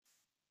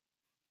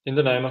In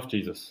the name of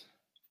Jesus.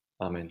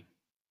 Amen.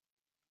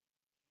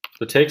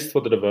 The text for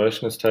the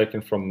devotion is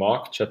taken from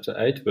Mark chapter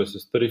 8,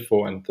 verses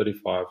 34 and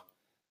 35.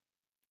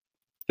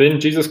 Then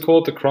Jesus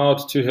called the crowd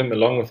to him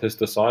along with his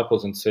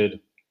disciples and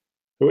said,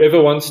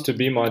 "Whoever wants to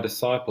be my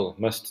disciple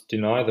must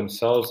deny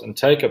themselves and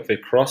take up their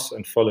cross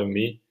and follow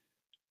me.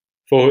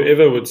 For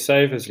whoever would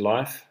save his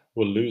life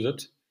will lose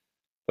it,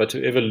 but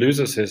whoever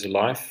loses his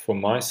life for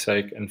my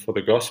sake and for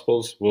the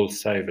gospel's will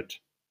save it."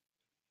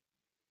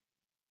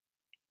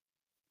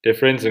 Dear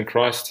friends in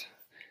Christ,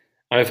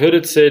 I have heard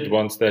it said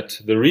once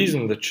that the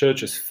reason the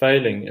church is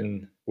failing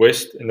in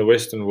the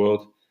Western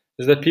world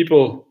is that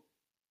people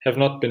have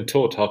not been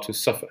taught how to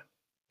suffer.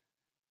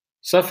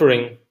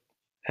 Suffering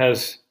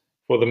has,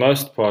 for the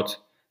most part,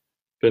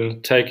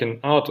 been taken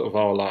out of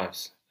our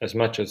lives as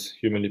much as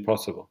humanly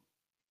possible.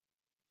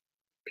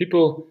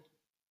 People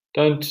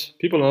are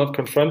not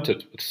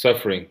confronted with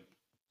suffering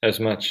as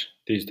much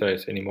these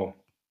days anymore.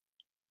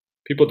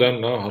 People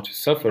don't know how to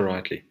suffer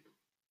rightly.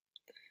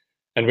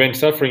 And when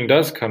suffering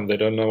does come, they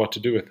don't know what to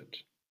do with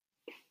it.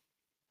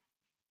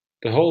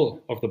 The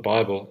whole of the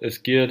Bible is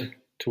geared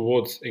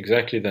towards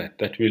exactly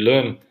that we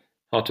learn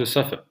how to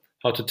suffer,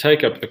 how to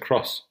take up the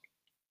cross.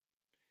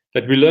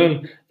 That we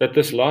learn that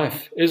this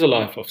life is a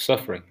life of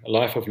suffering, a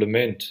life of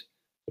lament,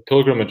 a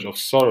pilgrimage of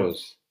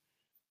sorrows,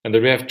 and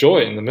that we have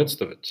joy in the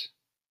midst of it.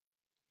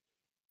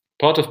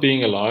 Part of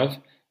being alive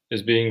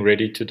is being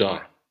ready to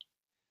die.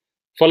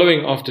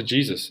 Following after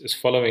Jesus is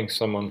following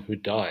someone who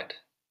died.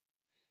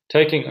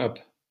 Taking up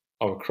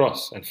our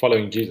cross and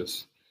following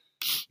Jesus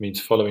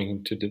means following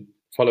him to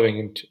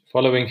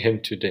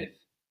death.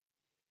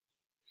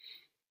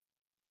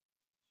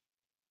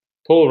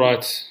 Paul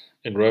writes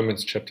in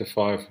Romans chapter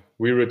 5,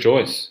 "We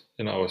rejoice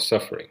in our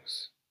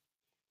sufferings."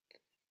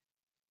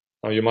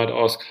 Now you might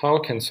ask, how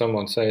can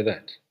someone say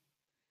that?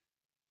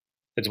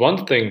 It's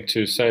one thing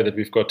to say that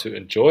we've got to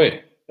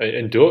endure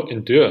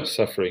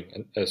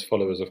suffering as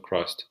followers of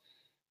Christ,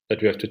 that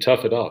we have to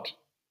tough it out.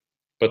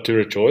 But to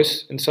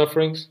rejoice in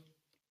sufferings?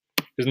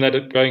 Isn't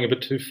that going a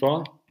bit too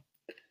far?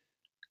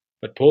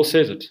 But Paul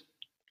says it.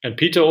 And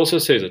Peter also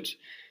says it.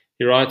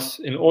 He writes,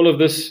 "In all of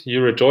this you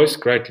rejoice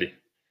greatly,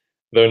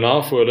 though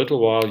now for a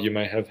little while you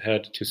may have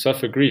had to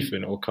suffer grief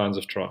in all kinds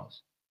of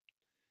trials."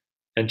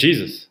 And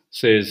Jesus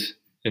says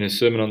in his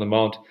Sermon on the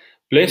Mount,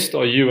 "Blessed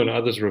are you when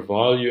others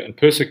revile you and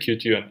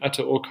persecute you and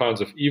utter all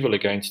kinds of evil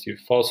against you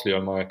falsely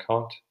on my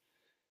account.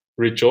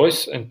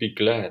 Rejoice and be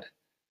glad,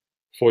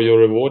 for your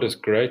reward is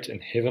great in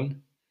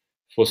heaven,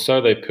 for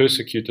so they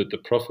persecuted the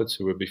prophets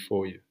who were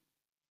before you."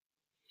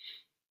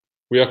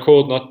 We are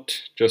called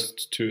not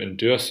just to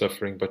endure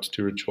suffering, but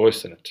to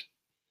rejoice in it.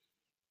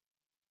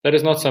 That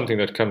is not something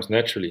that comes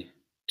naturally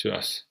to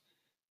us.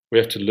 We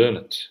have to learn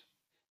it.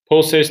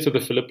 Paul says to the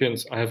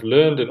Philippians, "I have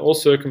learned in all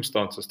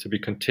circumstances to be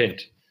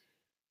content."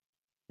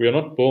 We are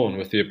not born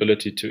with the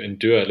ability to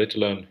endure, let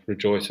alone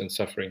rejoice in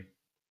suffering.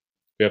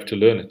 We have to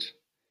learn it.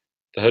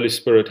 The Holy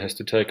Spirit has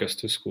to take us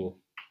to school.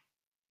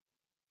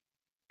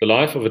 The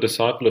life of a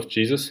disciple of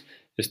Jesus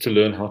is to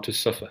learn how to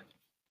suffer.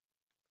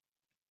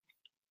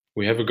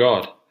 We have a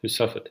God who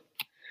suffered,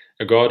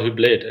 a God who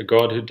bled, a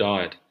God who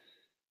died,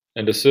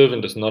 and a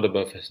servant is not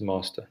above his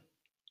master.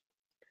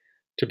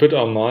 To put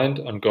our mind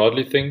on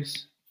godly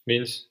things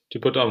means to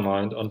put our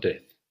mind on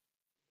death.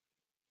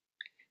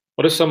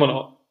 What if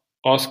someone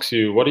asks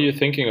you, "What are you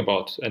thinking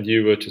about?" and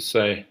you were to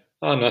say,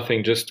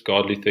 "Nothing, just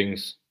godly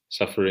things,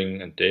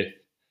 suffering and death."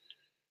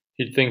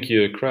 He'd think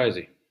you're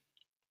crazy.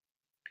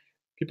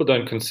 People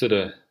don't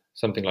consider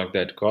something like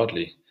that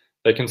godly.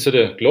 They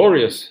consider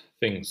glorious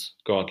things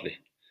godly.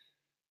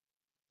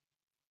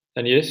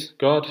 And yes,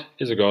 God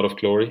is a God of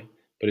glory,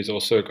 but he's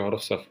also a God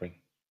of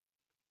suffering.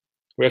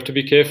 We have to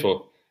be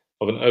careful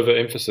of an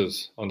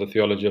overemphasis on the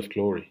theology of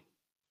glory.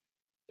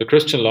 The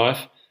Christian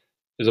life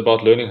is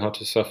about learning how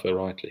to suffer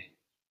rightly.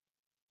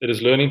 It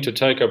is learning to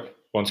take up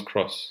one's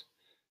cross.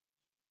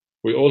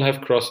 We all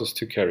have crosses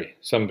to carry,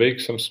 some big,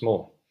 some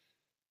small.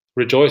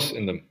 Rejoice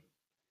in them.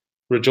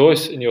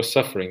 Rejoice in your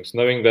sufferings,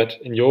 knowing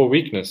that in your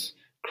weakness,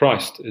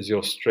 Christ is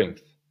your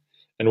strength.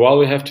 And while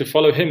we have to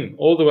follow him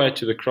all the way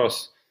to the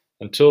cross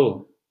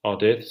until our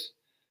deaths,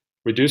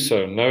 we do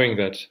so knowing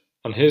that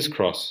on his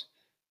cross,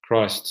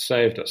 Christ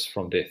saved us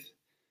from death.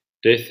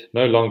 Death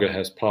no longer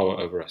has power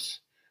over us.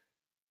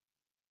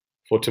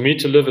 For to me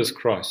to live is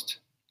Christ,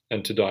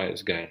 and to die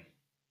is gain.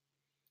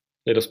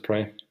 Let us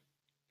pray.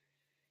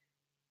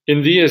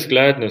 In thee is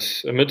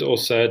gladness amid all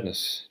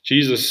sadness,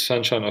 Jesus,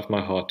 sunshine of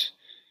my heart.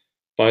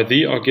 By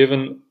thee are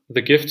given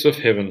the gifts of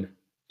heaven,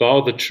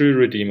 thou the true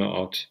Redeemer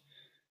art.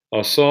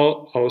 Our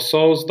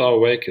souls thou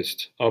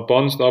wakest, our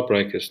bonds thou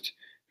breakest.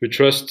 Who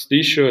trusts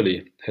thee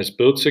surely, has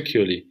built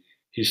securely,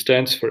 he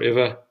stands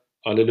forever.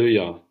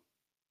 Alleluia.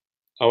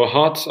 Our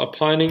hearts are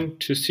pining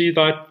to see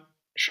thy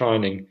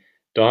shining,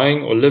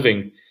 dying or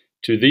living,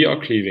 to thee are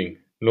cleaving,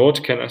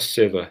 naught can us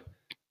sever.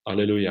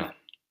 Alleluia.